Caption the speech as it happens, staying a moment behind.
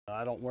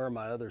I don't wear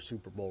my other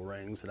Super Bowl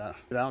rings, and I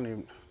don't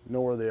even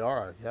know where they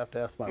are. You have to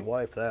ask my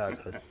wife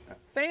that.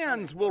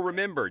 Fans will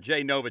remember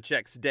Jay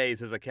Novacek's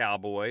days as a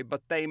Cowboy,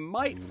 but they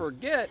might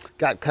forget.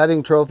 Got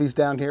cutting trophies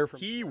down here.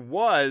 He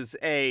was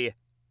a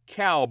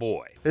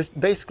cowboy.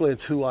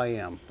 It's who I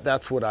am.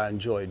 That's what I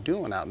enjoy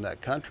doing out in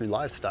that country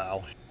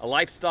lifestyle. A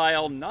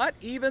lifestyle not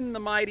even the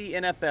mighty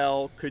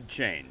NFL could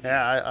change.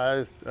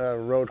 Yeah, I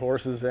rode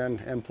horses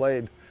and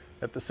played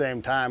at the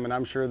same time, and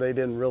I'm sure they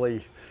didn't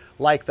really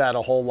like that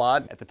a whole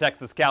lot. At the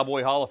Texas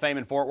Cowboy Hall of Fame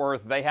in Fort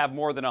Worth, they have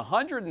more than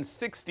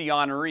 160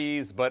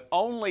 honorees, but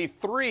only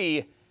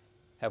 3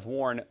 have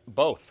worn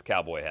both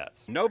cowboy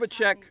hats.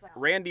 Novacek,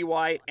 Randy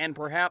White, and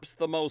perhaps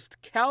the most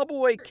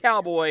cowboy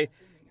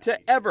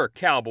to ever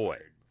cowboy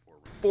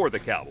for the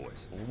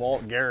Cowboys.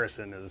 Walt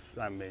Garrison is,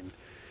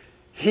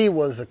 he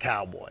was a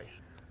cowboy.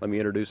 Let me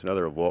introduce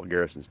another of Walt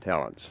Garrison's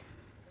talents.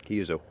 He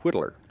is a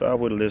whittler. I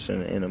whittled this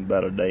in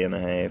about a day and a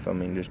half.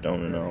 Just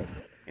on and off.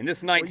 In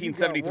this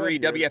 1973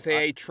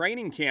 WFAA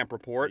training camp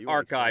report,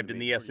 archived in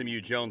the SMU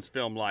Jones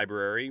Film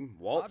Library,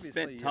 Walt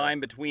spent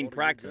time between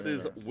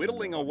practices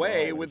whittling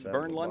away with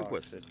Vern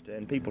Lundquist.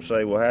 And people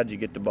say, well, how'd you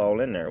get the ball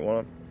in there?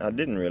 Well, I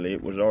didn't really.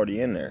 It was already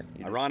in there.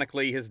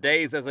 Ironically, his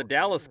days as a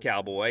Dallas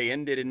Cowboy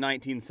ended in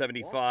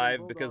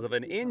 1975 because of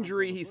an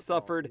injury he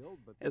suffered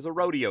as a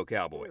rodeo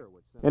cowboy.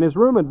 In his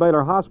room at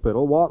Baylor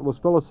Hospital, Walt was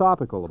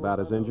philosophical about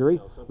his injury,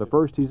 the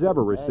first he's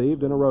ever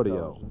received in a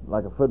rodeo.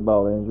 Like a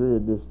football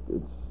injury,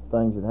 it's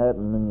things that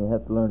happen and you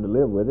have to learn to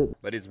live with it.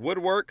 But his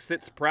woodwork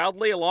sits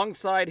proudly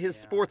alongside his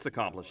sports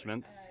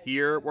accomplishments,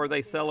 here where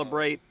they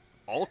celebrate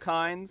all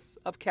kinds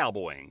of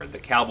cowboying. The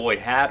cowboy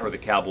hat or the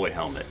cowboy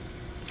helmet?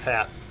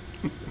 Hat.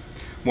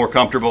 More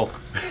comfortable?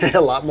 A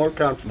lot more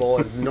comfortable,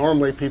 and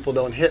normally people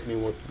don't hit me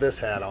with this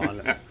hat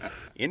on.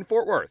 In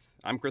Fort Worth,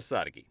 I'm Chris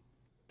Sadeghi.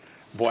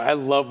 Boy, I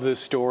love this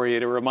story,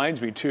 and it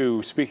reminds me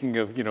too, speaking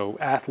of,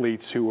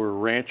 athletes who were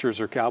ranchers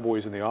or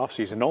cowboys in the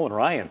offseason, Nolan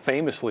Ryan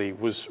famously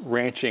was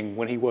ranching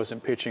when he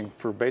wasn't pitching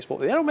for baseball.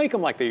 They don't make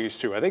them like they used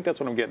to. I think that's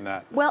what I'm getting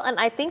at. Well, and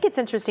I think it's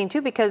interesting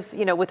too because,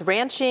 with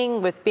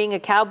ranching, with being a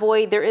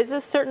cowboy, there is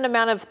a certain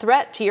amount of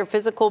threat to your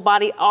physical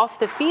body off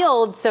the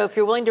field. So if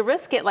you're willing to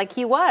risk it like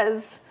he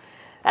was,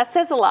 that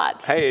says a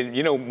lot. Hey,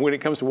 when it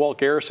comes to Walt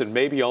Garrison,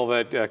 maybe all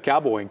that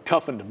cowboying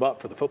toughened him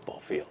up for the football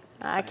field.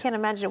 I can't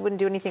imagine it wouldn't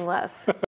do anything less.